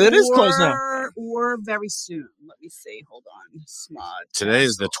 So it is closed now. or very soon. Let me see. Hold on. Smod. Today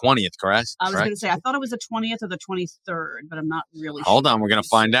is the 20th, correct? I was going to say, I thought it was the 20th or the 23rd, but I'm not really Hold sure. on, we're going to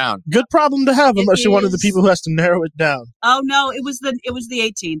find out. Good problem to have, unless you're one of the people who has to narrow it down. Oh no, it was the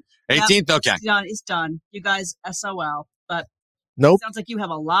 18th. 18th, Yep. okay. It's done. You guys, SOL. But nope. It sounds like you have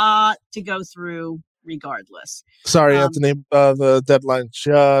a lot to go through regardless. Sorry, Anthony. The deadline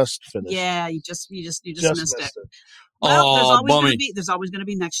just finished. Yeah, you just missed it. Well, there's always going to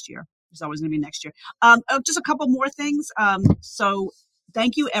be next year. Just a couple more things. So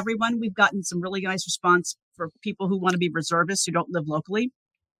thank you, everyone. We've gotten some really nice response for people who want to be reservists who don't live locally.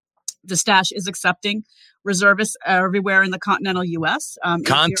 The Stash is accepting reservists everywhere in the continental U.S.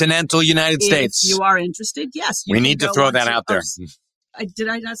 Continental United States. If you are interested, yes. We need to throw that out there. Did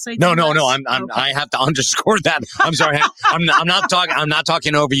I not say? No. I have to underscore that. I'm sorry. I'm not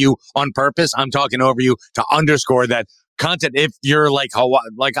talking over you on purpose. I'm talking over you to underscore that content. If you're like Hawaii,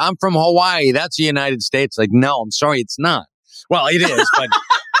 like I'm from Hawaii, that's the United States. Like, no, I'm sorry, it's not. Well, it is, but.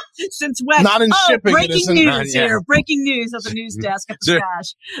 Since when? Not in shipping. Breaking news here. Breaking news at the news desk at the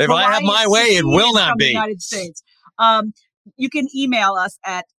Stash. If Hawaii, I have my way, it will not be. United States. You can email us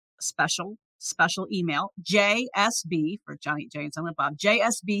at special email JSB for Johnny J and Silent Bob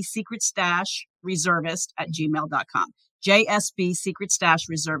JSB Secret Stash Reservist at gmail.com. JSB Secret Stash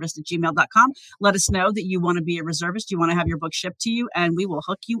Reservist at gmail.com. Let us know that you want to be a reservist. You want to have your book shipped to you, and we will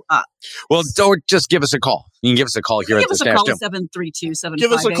hook you up. Well, don't just give us a call. You can give us a call here at the Stash. Give us a call at 732-758-0508.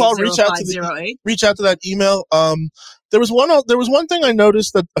 Give us a call. Reach out to that email. There was one thing I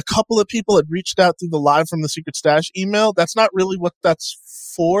noticed, that a couple of people had reached out through the Live from the Secret Stash email. That's not really what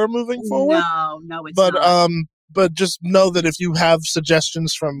that's for moving forward. No, it's not. But just know that if you have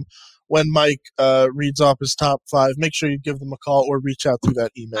suggestions from when Mike reads off his top 5, make sure you give them a call or reach out through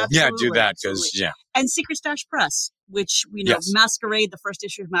that email. Absolutely, do that because And Secret Stash Press, which we know Masquerade, the first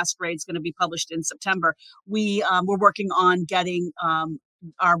issue of Masquerade is going to be published in September. We're working on getting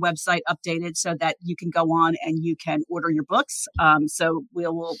our website updated so that you can go on and you can order your books. So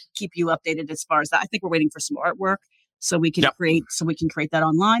we'll keep you updated as far as that. I think we're waiting for some artwork so we can create that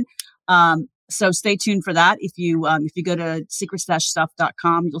online. So stay tuned for that. If you go to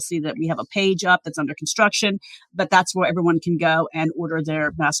secretstashstuff.com, you'll see that we have a page up that's under construction, but that's where everyone can go and order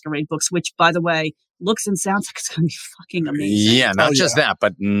their Masquerade books, which, by the way, looks and sounds like it's going to be fucking amazing. Yeah, not just that,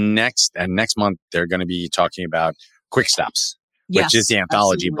 but next month they're going to be talking about Quick Stops. Which is the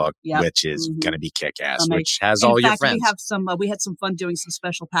anthology book, which is going to be kick-ass, which has all your friends. We had some fun doing some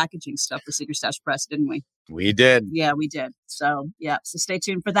special packaging stuff for Secret Stash Press, didn't we? We did. Yeah, we did. So stay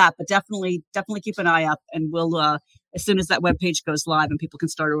tuned for that. But definitely keep an eye up, and we'll as soon as that webpage goes live and people can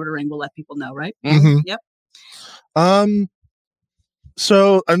start ordering, we'll let people know, right? Mm-hmm. Yep.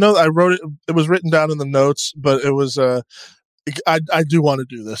 So I know I wrote it. It was written down in the notes, but it was I do want to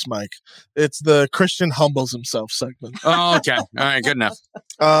do this, Mike. It's the Christian humbles himself segment. Oh, okay. All right, good enough.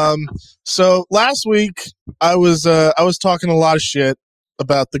 So last week I was talking a lot of shit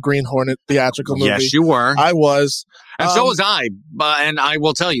about the Green Hornet theatrical movie. Yes, you were. I was. And so was I. And I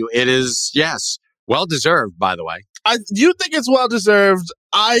will tell you, it is, well deserved, by the way. You think it's well deserved?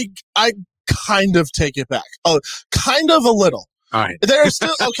 I kind of take it back. Oh, kind of a little. All right. There's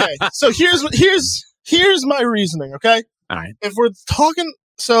still okay. So here's my reasoning, okay? All right. If we're talking,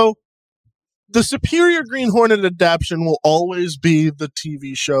 so the superior Green Hornet adaptation will always be the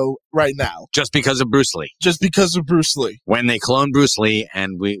TV show right now. Just because of Bruce Lee. When they clone Bruce Lee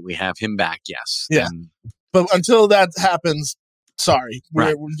and we have him back, yes. Yeah. But until that happens, sorry.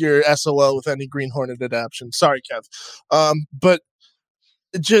 You're SOL with any Green Hornet adaptation. Sorry, Kev. But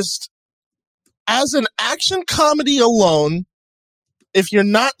just as an action comedy alone, if you're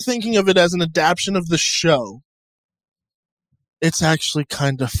not thinking of it as an adaptation of the show, it's actually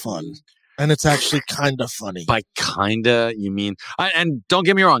kind of fun. And it's actually kind of funny. By kinda, you mean... and don't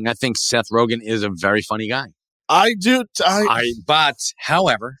get me wrong, I think Seth Rogen is a very funny guy. I do. But,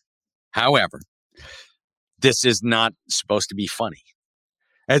 however, this is not supposed to be funny.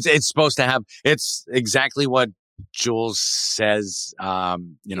 It's supposed to have... It's exactly what Jules says,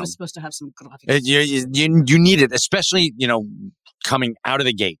 It's supposed to have some graphics. You need it, especially, coming out of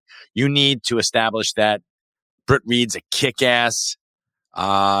the gate. You need to establish that Britt Reed's a kick-ass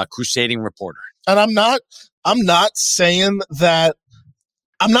crusading reporter. And I'm not saying that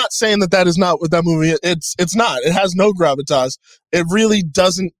that is not what that movie is. It's not. It has no gravitas. It really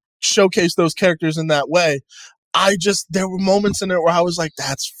doesn't showcase those characters in that way. There were moments in it where I was like,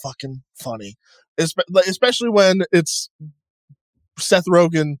 that's fucking funny. Especially when it's Seth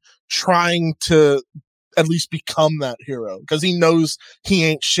Rogen trying to at least become that hero, because he knows he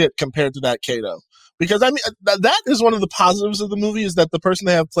ain't shit compared to that Kato. Because, I mean, that is one of the positives of the movie, is that the person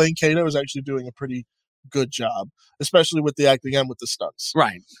they have playing Kato is actually doing a pretty good job, especially with the acting and with the stunts.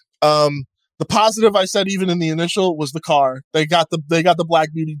 Right. The positive I said even in the initial was the car. They got the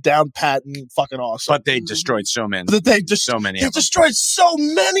Black Beauty down pat and fucking awesome. But they destroyed so many. They destroyed so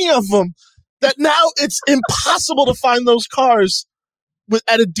many of them that now it's impossible to find those cars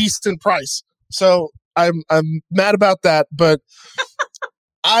at a decent price. So I'm mad about that, but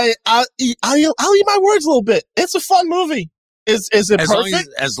I'll eat my words a little bit. It's a fun movie. Is it perfect?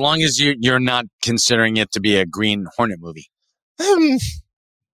 As long as you're not considering it to be a Green Hornet movie. Disagreement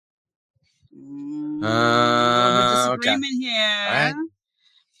here. All right.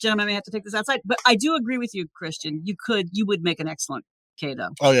 Gentlemen, I may have to take this outside, but I do agree with you, Christian. You would make an excellent Kato.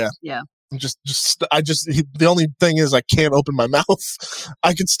 Oh yeah. Yeah. The only thing is I can't open my mouth.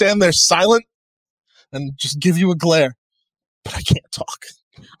 I could stand there silent and just give you a glare, but I can't talk.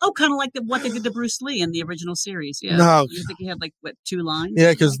 Oh, kind of like what they did to Bruce Lee in the original series. Yeah. No. You think he had 2 lines?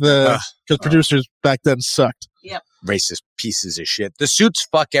 Yeah, because producers back then sucked. Yep. Racist pieces of shit. The suits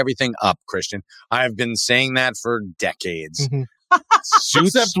fuck everything up, Christian. I've been saying that for decades. Mm-hmm.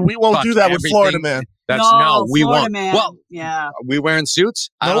 Suits. Except we won't do that with Florida Man. We Florida won't. Man. Well, yeah. Are we wearing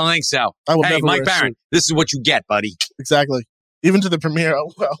suits? Nope. I don't think so. I will hey, never Mike wear a Barron, suit. this is what you get, buddy. Exactly. Even to the premiere,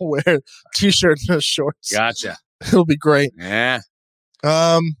 I'll wear t-shirt and shorts. Gotcha. It'll be great. Yeah.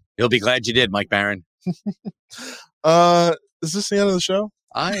 You'll be glad you did, Mike Barron. Is this the end of the show?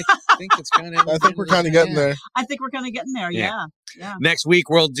 I think it's kind of. I think we're kind of getting there. I think we're kind of getting there. Yeah. Next week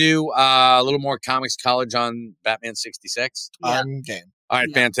we'll do a little more Comics College on Batman 66. Game. All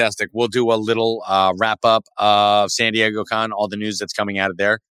right, fantastic. We'll do a little wrap up of San Diego Con, all the news that's coming out of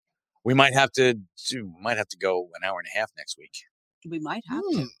there. We might have to go an hour and a half next week. We might have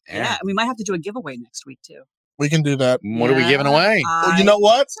to. Yeah, we might have to do a giveaway next week too. We can do that. What are we giving away? You know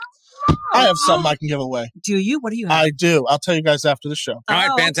what? I have something I can give away. Do you? What do you have? I do. I'll tell you guys after the show. All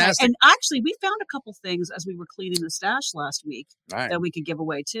right, fantastic. Okay. And actually, we found a couple things as we were cleaning the stash last week that we could give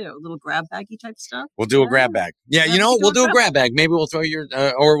away too. A little grab baggy type stuff. We'll do a grab bag. Yeah, we'll do a grab bag. Maybe we'll throw your,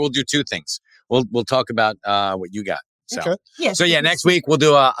 or we'll do 2 things. We'll talk about what you got. So, okay. Next week we'll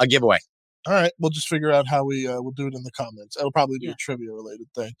do a giveaway. All right, we'll just figure out how we'll do it in the comments. It'll probably be a trivia related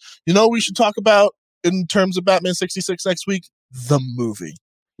thing. You know what we should talk about in terms of Batman 66 next week? The movie.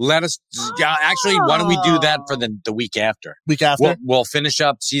 Let us actually. Why don't we do that for the week after? Week after, we'll finish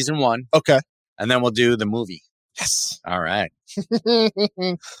up season 1. Okay, and then we'll do the movie. Yes. All right.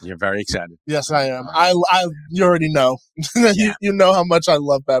 You're very excited. Yes, I am. You already know. You know how much I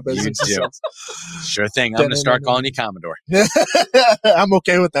love Batman 66. Sure thing. I'm going to start calling you Commodore. I'm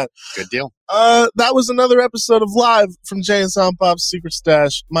okay with that. Good deal. That was another episode of Live from Jay and Silent Bob's Secret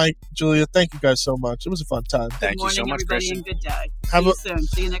Stash. Mike, Julia, thank you guys so much. It was a fun time. Thank you so much, everybody, Christian. And good day. See you soon.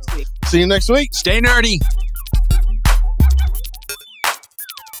 See you next week. See you next week. Stay nerdy.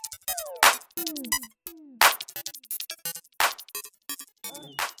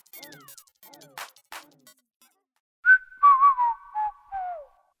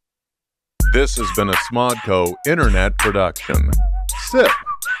 This has been a Smodco Internet production. SIP.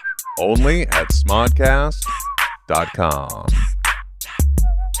 Only at smodcast.com.